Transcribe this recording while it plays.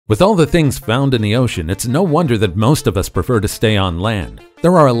With all the things found in the ocean, it's no wonder that most of us prefer to stay on land.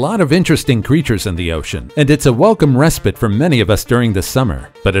 There are a lot of interesting creatures in the ocean, and it's a welcome respite for many of us during the summer.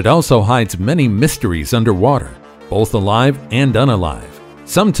 But it also hides many mysteries underwater, both alive and unalive.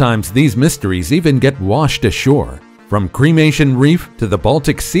 Sometimes these mysteries even get washed ashore. From Cremation Reef to the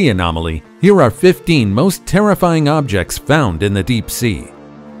Baltic Sea Anomaly, here are 15 most terrifying objects found in the deep sea.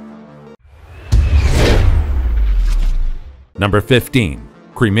 Number 15.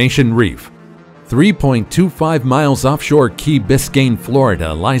 Cremation Reef. 3.25 miles offshore Key Biscayne,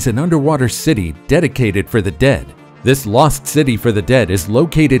 Florida lies an underwater city dedicated for the dead. This lost city for the dead is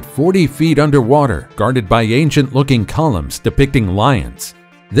located 40 feet underwater, guarded by ancient-looking columns depicting lions.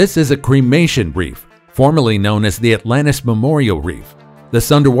 This is a cremation reef, formerly known as the Atlantis Memorial Reef.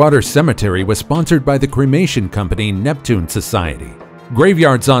 This underwater cemetery was sponsored by the cremation company Neptune Society.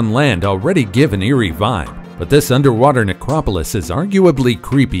 Graveyards on land already give an eerie vibe, but this underwater necropolis is arguably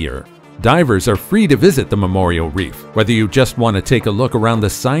creepier. Divers are free to visit the Memorial Reef, whether you just want to take a look around the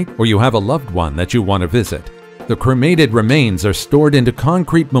site or you have a loved one that you want to visit. The cremated remains are stored into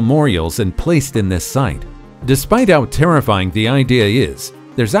concrete memorials and placed in this site. Despite how terrifying the idea is,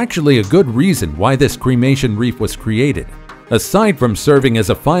 there's actually a good reason why this cremation reef was created. Aside from serving as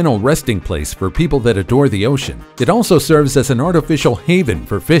a final resting place for people that adore the ocean, it also serves as an artificial haven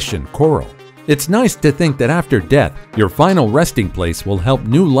for fish and coral. It's nice to think that after death, your final resting place will help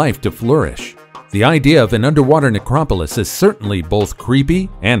new life to flourish. The idea of an underwater necropolis is certainly both creepy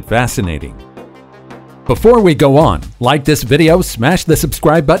and fascinating. Before we go on, like this video, smash the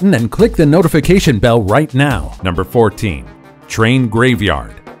subscribe button, and click the notification bell right now. Number 14. Train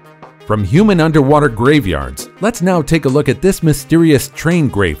Graveyard. From human underwater graveyards, let's now take a look at this mysterious train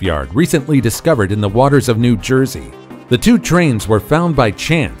graveyard recently discovered in the waters of New Jersey. The two trains were found by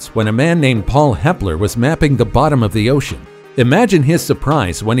chance when a man named Paul Hepler was mapping the bottom of the ocean. Imagine his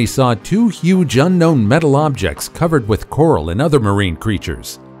surprise when he saw two huge unknown metal objects covered with coral and other marine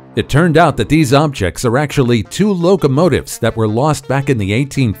creatures. It turned out that these objects are actually two locomotives that were lost back in the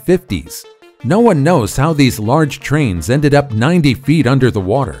 1850s. No one knows how these large trains ended up 90 feet under the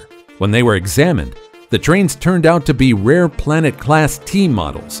water. When they were examined, the trains turned out to be rare Planet Class T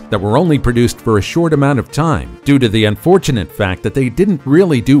models that were only produced for a short amount of time due to the unfortunate fact that they didn't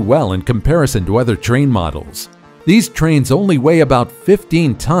really do well in comparison to other train models. These trains only weigh about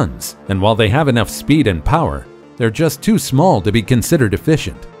 15 tons, and while they have enough speed and power, they're just too small to be considered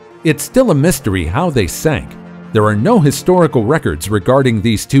efficient. It's still a mystery how they sank. There are no historical records regarding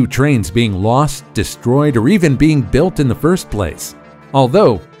these two trains being lost, destroyed, or even being built in the first place.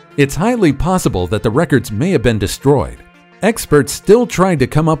 Although, it's highly possible that the records may have been destroyed. Experts still tried to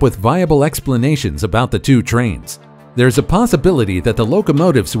come up with viable explanations about the two trains. There's a possibility that the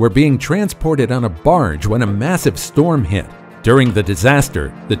locomotives were being transported on a barge when a massive storm hit. During the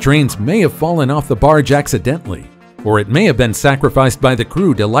disaster, the trains may have fallen off the barge accidentally, or it may have been sacrificed by the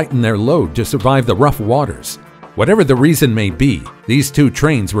crew to lighten their load to survive the rough waters. Whatever the reason may be, these two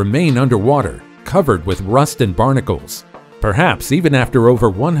trains remain underwater, covered with rust and barnacles. Perhaps even after over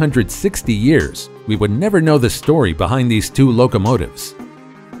 160 years, we would never know the story behind these two locomotives.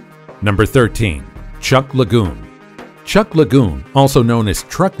 Number 13. Chuck Lagoon. Chuck Lagoon, also known as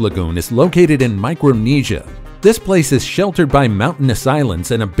Truck Lagoon, is located in Micronesia. This place is sheltered by mountainous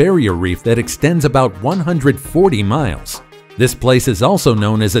islands and a barrier reef that extends about 140 miles. This place is also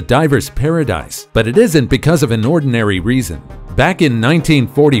known as a diver's paradise, but it isn't because of an ordinary reason. Back in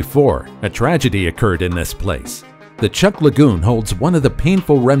 1944, a tragedy occurred in this place. The Chuck Lagoon holds one of the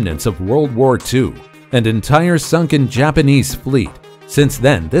painful remnants of World War II, an entire sunken Japanese fleet. Since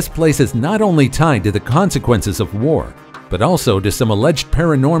then, this place is not only tied to the consequences of war, but also to some alleged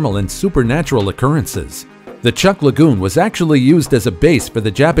paranormal and supernatural occurrences. The Chuck Lagoon was actually used as a base for the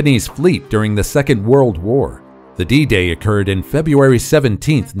Japanese fleet during the Second World War. The D-Day occurred in February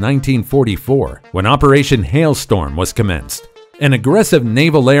 17, 1944, when Operation Hailstorm was commenced. An aggressive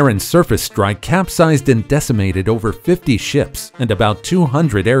naval air and surface strike capsized and decimated over 50 ships and about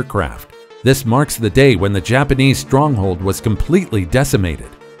 200 aircraft. This marks the day when the Japanese stronghold was completely decimated.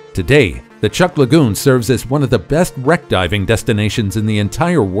 Today, the Chuck Lagoon serves as one of the best wreck diving destinations in the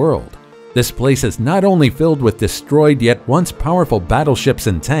entire world. This place is not only filled with destroyed yet once powerful battleships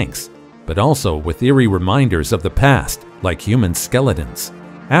and tanks, but also with eerie reminders of the past, like human skeletons.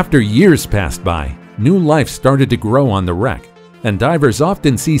 After years passed by, new life started to grow on the wreck, and divers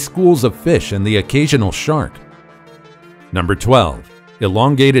often see schools of fish and the occasional shark. Number 12.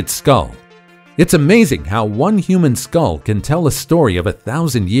 Elongated Skull. It's amazing how one human skull can tell a story of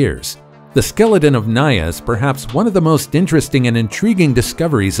 1,000 years. The skeleton of Naya is perhaps one of the most interesting and intriguing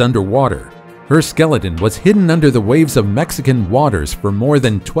discoveries underwater. Her skeleton was hidden under the waves of Mexican waters for more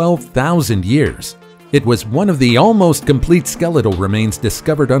than 12,000 years. It was one of the almost complete skeletal remains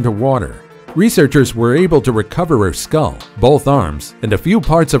discovered underwater. Researchers were able to recover her skull, both arms, and a few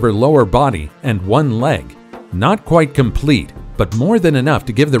parts of her lower body and one leg. Not quite complete, but more than enough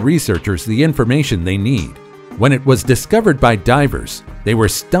to give the researchers the information they need. When it was discovered by divers, they were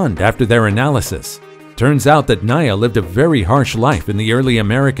stunned after their analysis. Turns out that Naya lived a very harsh life in the early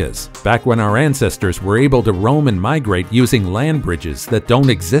Americas, back when our ancestors were able to roam and migrate using land bridges that don't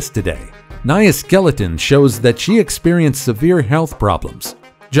exist today. Naya's skeleton shows that she experienced severe health problems,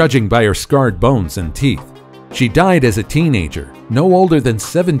 judging by her scarred bones and teeth. She died as a teenager, no older than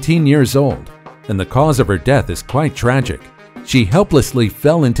 17 years old, and the cause of her death is quite tragic. She helplessly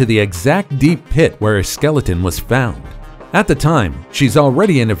fell into the exact deep pit where her skeleton was found. At the time, she's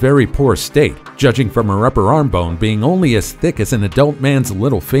already in a very poor state, judging from her upper arm bone being only as thick as an adult man's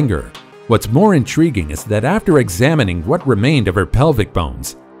little finger. What's more intriguing is that after examining what remained of her pelvic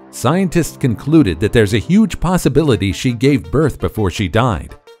bones, scientists concluded that there's a huge possibility she gave birth before she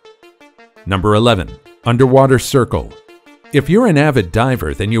died. Number 11. Underwater Circle. If you're an avid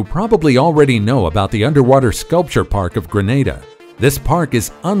diver, then you probably already know about the Underwater Sculpture Park of Grenada. This park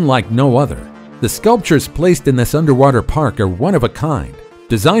is unlike no other. The sculptures placed in this underwater park are one of a kind.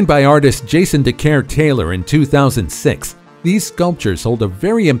 Designed by artist Jason DeCare Taylor in 2006, these sculptures hold a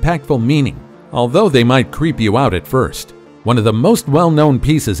very impactful meaning, although they might creep you out at first. One of the most well-known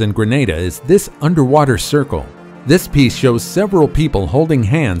pieces in Grenada is this underwater circle. This piece shows several people holding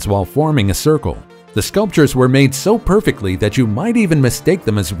hands while forming a circle. The sculptures were made so perfectly that you might even mistake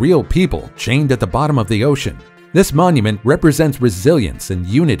them as real people chained at the bottom of the ocean. This monument represents resilience and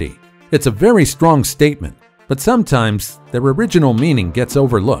unity. It's a very strong statement, but sometimes their original meaning gets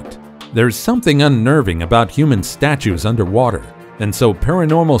overlooked. There's something unnerving about human statues underwater, and so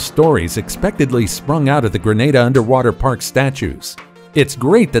paranormal stories expectedly sprung out of the Grenada Underwater Park statues. It's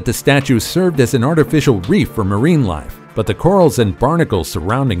great that the statues served as an artificial reef for marine life, but the corals and barnacles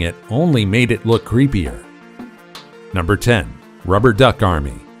surrounding it only made it look creepier. Number 10. Rubber Duck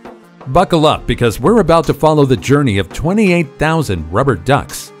Army. Buckle up because we're about to follow the journey of 28,000 rubber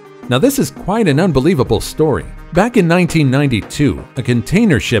ducks. Now this is quite an unbelievable story. Back in 1992, a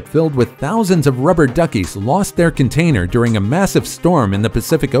container ship filled with thousands of rubber duckies lost their container during a massive storm in the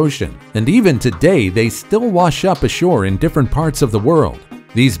Pacific Ocean, and even today they still wash up ashore in different parts of the world.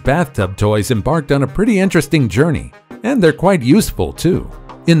 These bathtub toys embarked on a pretty interesting journey, and they're quite useful too.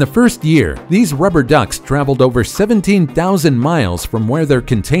 In the first year, these rubber ducks traveled over 17,000 miles from where their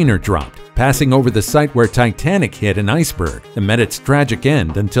container dropped, passing over the site where Titanic hit an iceberg and met its tragic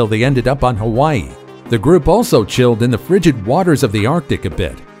end until they ended up on Hawaii. The group also chilled in the frigid waters of the Arctic a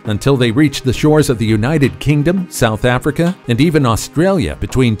bit, until they reached the shores of the United Kingdom, South Africa, and even Australia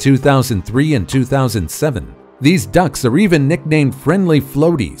between 2003 and 2007. These ducks are even nicknamed friendly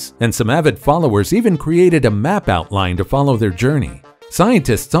floaties, and some avid followers even created a map outline to follow their journey.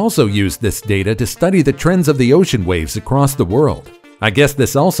 Scientists also used this data to study the trends of the ocean waves across the world. I guess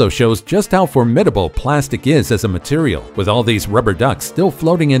this also shows just how formidable plastic is as a material, with all these rubber ducks still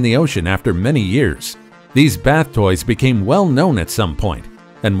floating in the ocean after many years. These bath toys became well known at some point,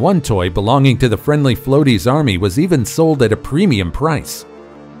 and one toy belonging to the Friendly Floaties Army was even sold at a premium price.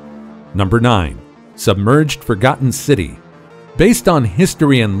 Number 9. Submerged Forgotten City. Based on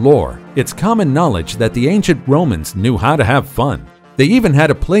history and lore, it's common knowledge that the ancient Romans knew how to have fun. They even had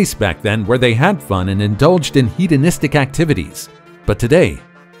a place back then where they had fun and indulged in hedonistic activities. But today,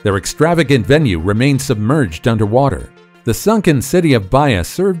 their extravagant venue remains submerged underwater. The sunken city of Baia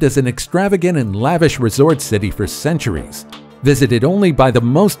served as an extravagant and lavish resort city for centuries, visited only by the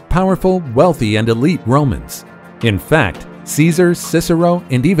most powerful, wealthy, and elite Romans. In fact, Caesar, Cicero,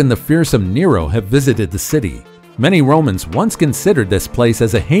 and even the fearsome Nero have visited the city. Many Romans once considered this place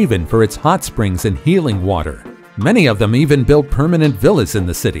as a haven for its hot springs and healing water. Many of them even built permanent villas in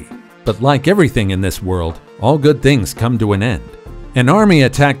the city. But like everything in this world, all good things come to an end. An army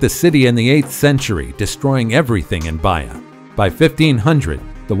attacked the city in the 8th century, destroying everything in Baia. By 1500,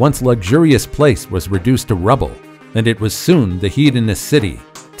 the once luxurious place was reduced to rubble, and it was soon the hedonist city.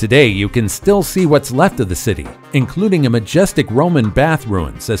 Today, you can still see what's left of the city, including a majestic Roman bath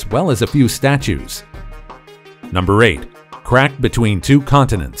ruins as well as a few statues. Number 8. Crack between two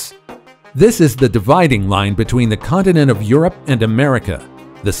continents. This is the dividing line between the continent of Europe and America,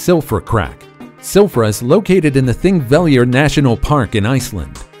 the Silfra Crack. Silfra is located in the Thingvellir National Park in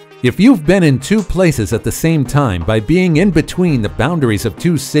Iceland. If you've been in two places at the same time by being in between the boundaries of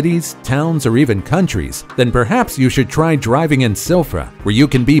two cities, towns, or even countries, then perhaps you should try driving in Silfra, where you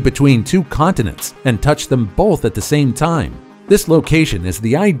can be between two continents and touch them both at the same time. This location is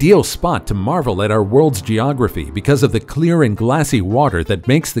the ideal spot to marvel at our world's geography because of the clear and glassy water that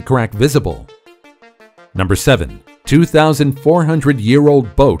makes the crack visible. Number 7.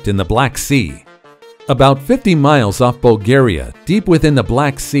 2,400-year-old boat in the Black Sea. About 50 miles off Bulgaria, deep within the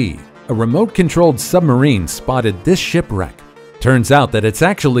Black Sea, a remote-controlled submarine spotted this shipwreck. Turns out that it's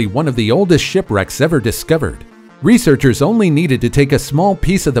actually one of the oldest shipwrecks ever discovered. Researchers only needed to take a small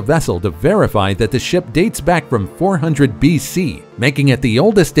piece of the vessel to verify that the ship dates back from 400 BC, making it the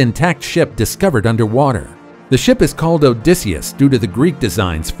oldest intact ship discovered underwater. The ship is called Odysseus due to the Greek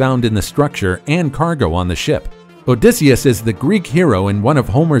designs found in the structure and cargo on the ship. Odysseus is the Greek hero in one of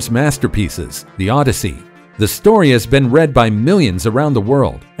Homer's masterpieces, the Odyssey. The story has been read by millions around the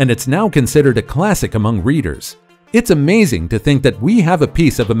world, and it's now considered a classic among readers. It's amazing to think that we have a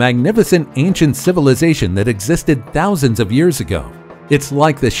piece of a magnificent ancient civilization that existed thousands of years ago. It's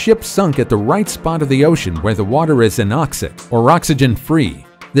like the ship sunk at the right spot of the ocean where the water is anoxic or oxygen-free.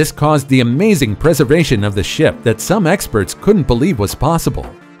 This caused the amazing preservation of the ship that some experts couldn't believe was possible.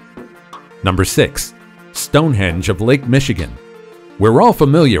 Number 6. Stonehenge of Lake Michigan. We're all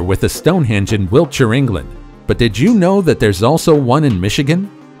familiar with the Stonehenge in Wiltshire, England, but did you know that there's also one in Michigan?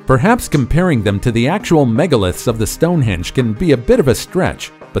 Perhaps comparing them to the actual megaliths of the Stonehenge can be a bit of a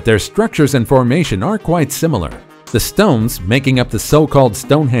stretch, but their structures and formation are quite similar. The stones making up the so-called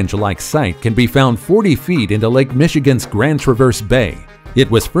Stonehenge-like site can be found 40 feet into Lake Michigan's Grand Traverse Bay. It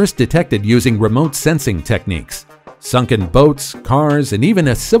was first detected using remote sensing techniques. Sunken boats, cars, and even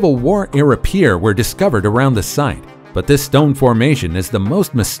a Civil War-era pier were discovered around the site, but this stone formation is the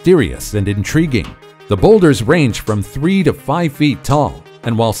most mysterious and intriguing. The boulders range from 3 to 5 feet tall,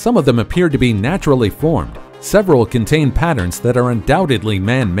 and while some of them appear to be naturally formed, several contain patterns that are undoubtedly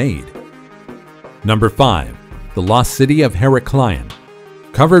man-made. Number 5. The Lost City of Heracleion.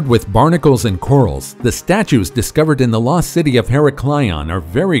 Covered with barnacles and corals, the statues discovered in the Lost City of Heracleion are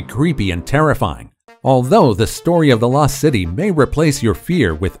very creepy and terrifying. Although the story of the Lost City may replace your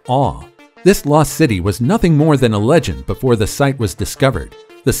fear with awe. This lost city was nothing more than a legend before the site was discovered.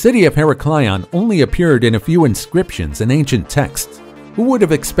 The city of Heracleion only appeared in a few inscriptions and ancient texts. Who would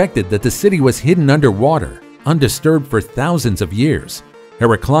have expected that the city was hidden underwater, undisturbed for thousands of years?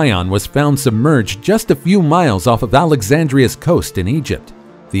 Heracleion was found submerged just a few miles off of Alexandria's coast in Egypt.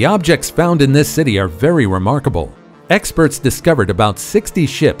 The objects found in this city are very remarkable. Experts discovered about 60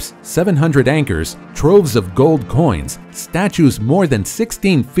 ships, 700 anchors, troves of gold coins, statues more than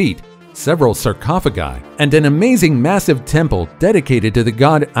 16 feet, several sarcophagi, and an amazing massive temple dedicated to the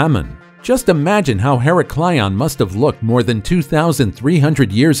god Ammon. Just imagine how Heracleion must have looked more than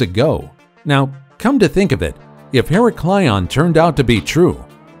 2,300 years ago. Now, come to think of it, if Heracleion turned out to be true,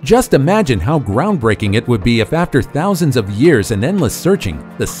 just imagine how groundbreaking it would be if after thousands of years and endless searching,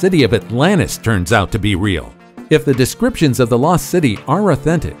 the city of Atlantis turns out to be real. If the descriptions of the lost city are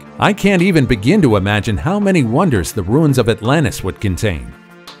authentic, I can't even begin to imagine how many wonders the ruins of Atlantis would contain.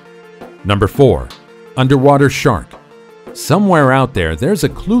 Number 4. Underwater Shark. Somewhere out there's a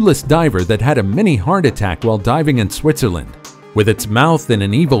clueless diver that had a mini heart attack while diving in Switzerland. With its mouth in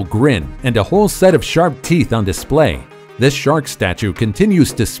an evil grin and a whole set of sharp teeth on display, this shark statue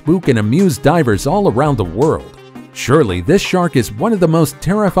continues to spook and amuse divers all around the world. Surely this shark is one of the most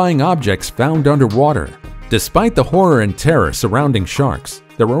terrifying objects found underwater. Despite the horror and terror surrounding sharks,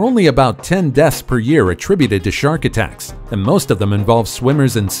 there are only about 10 deaths per year attributed to shark attacks, and most of them involve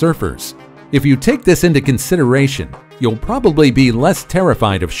swimmers and surfers. If you take this into consideration, you'll probably be less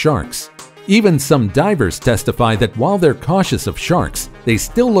terrified of sharks. Even some divers testify that while they're cautious of sharks, they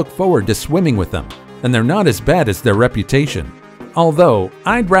still look forward to swimming with them, and they're not as bad as their reputation. Although,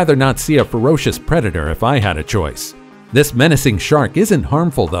 I'd rather not see a ferocious predator if I had a choice. This menacing shark isn't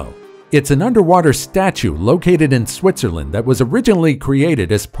harmful though. It's an underwater statue located in Switzerland that was originally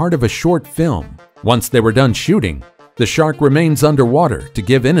created as part of a short film. Once they were done shooting, the shark remains underwater to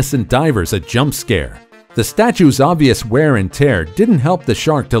give innocent divers a jump scare. The statue's obvious wear and tear didn't help the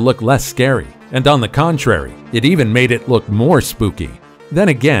shark to look less scary, and on the contrary, it even made it look more spooky. Then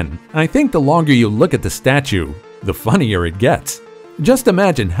again, I think the longer you look at the statue, the funnier it gets. Just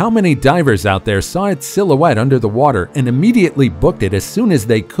imagine how many divers out there saw its silhouette under the water and immediately booked it as soon as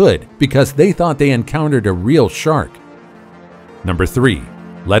they could because they thought they encountered a real shark. Number 3.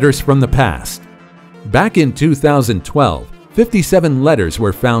 Letters from the Past. Back in 2012, 57 letters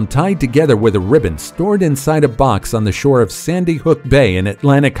were found tied together with a ribbon stored inside a box on the shore of Sandy Hook Bay in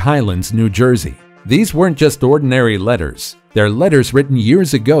Atlantic Highlands, New Jersey. These weren't just ordinary letters. They're letters written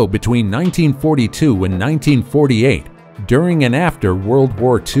years ago between 1942 and 1948. During and after World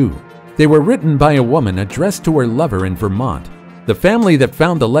War II. They were written by a woman addressed to her lover in Vermont. The family that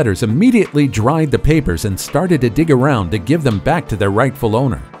found the letters immediately dried the papers and started to dig around to give them back to their rightful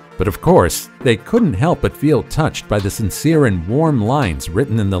owner. But of course, they couldn't help but feel touched by the sincere and warm lines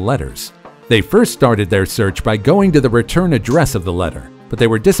written in the letters. They first started their search by going to the return address of the letter, but they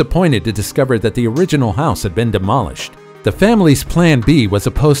were disappointed to discover that the original house had been demolished. The family's plan B was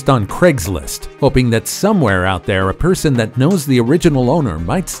a post on Craigslist, hoping that somewhere out there a person that knows the original owner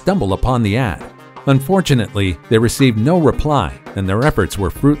might stumble upon the ad. Unfortunately, they received no reply, and their efforts were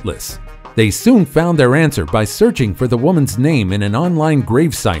fruitless. They soon found their answer by searching for the woman's name in an online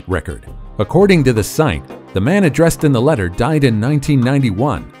gravesite record. According to the site, the man addressed in the letter died in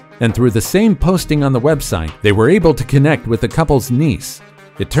 1991, and through the same posting on the website, they were able to connect with the couple's niece.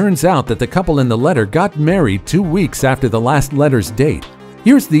 It turns out that the couple in the letter got married 2 weeks after the last letter's date.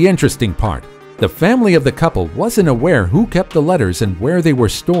 Here's the interesting part. The family of the couple wasn't aware who kept the letters and where they were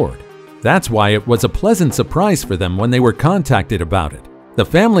stored. That's why it was a pleasant surprise for them when they were contacted about it. The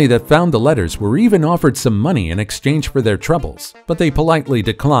family that found the letters were even offered some money in exchange for their troubles, but they politely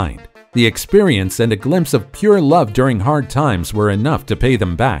declined. The experience and a glimpse of pure love during hard times were enough to pay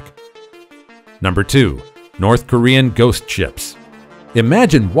them back. Number 2. North Korean ghost ships.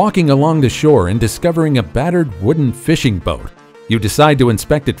 Imagine walking along the shore and discovering a battered wooden fishing boat. You decide to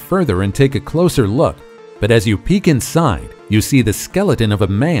inspect it further and take a closer look, but as you peek inside, you see the skeleton of a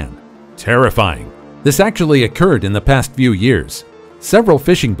man. Terrifying. This actually occurred in the past few years. Several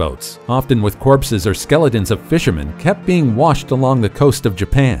fishing boats, often with corpses or skeletons of fishermen, kept being washed along the coast of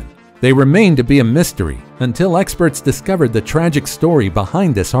Japan. They remained to be a mystery until experts discovered the tragic story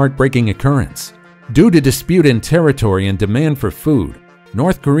behind this heartbreaking occurrence. Due to dispute in territory and demand for food,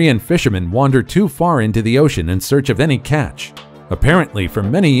 North Korean fishermen wandered too far into the ocean in search of any catch. Apparently, for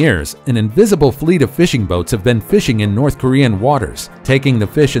many years, an invisible fleet of fishing boats have been fishing in North Korean waters, taking the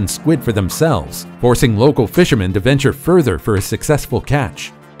fish and squid for themselves, forcing local fishermen to venture further for a successful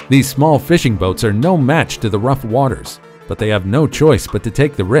catch. These small fishing boats are no match to the rough waters, but they have no choice but to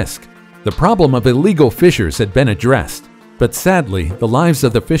take the risk. The problem of illegal fishers had been addressed, but sadly, the lives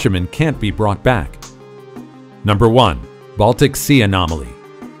of the fishermen can't be brought back. Number 1. Baltic Sea Anomaly.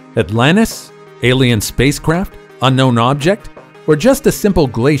 Atlantis? Alien spacecraft? Unknown object? Or just a simple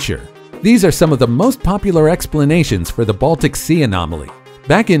glacier? These are some of the most popular explanations for the Baltic Sea Anomaly.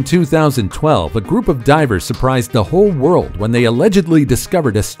 Back in 2012, a group of divers surprised the whole world when they allegedly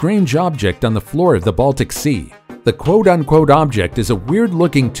discovered a strange object on the floor of the Baltic Sea. The quote-unquote object is a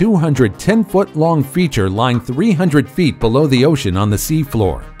weird-looking 210-foot-long feature lying 300 feet below the ocean on the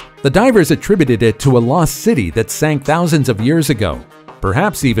seafloor. The divers attributed it to a lost city that sank thousands of years ago,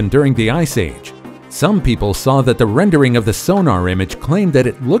 perhaps even during the Ice Age. Some people saw that the rendering of the sonar image claimed that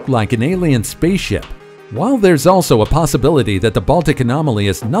it looked like an alien spaceship. While there's also a possibility that the Baltic Anomaly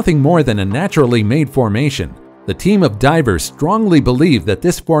is nothing more than a naturally made formation, the team of divers strongly believe that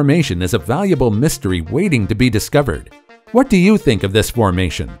this formation is a valuable mystery waiting to be discovered. What do you think of this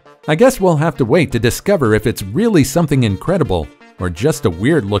formation? I guess we'll have to wait to discover if it's really something incredible or just a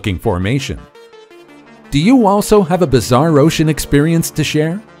weird-looking formation. Do you also have a bizarre ocean experience to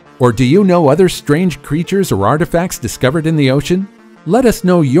share? Or do you know other strange creatures or artifacts discovered in the ocean? Let us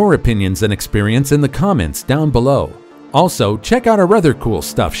know your opinions and experience in the comments down below. Also, check out our other cool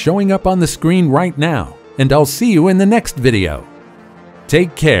stuff showing up on the screen right now, and I'll see you in the next video.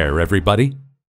 Take care, everybody.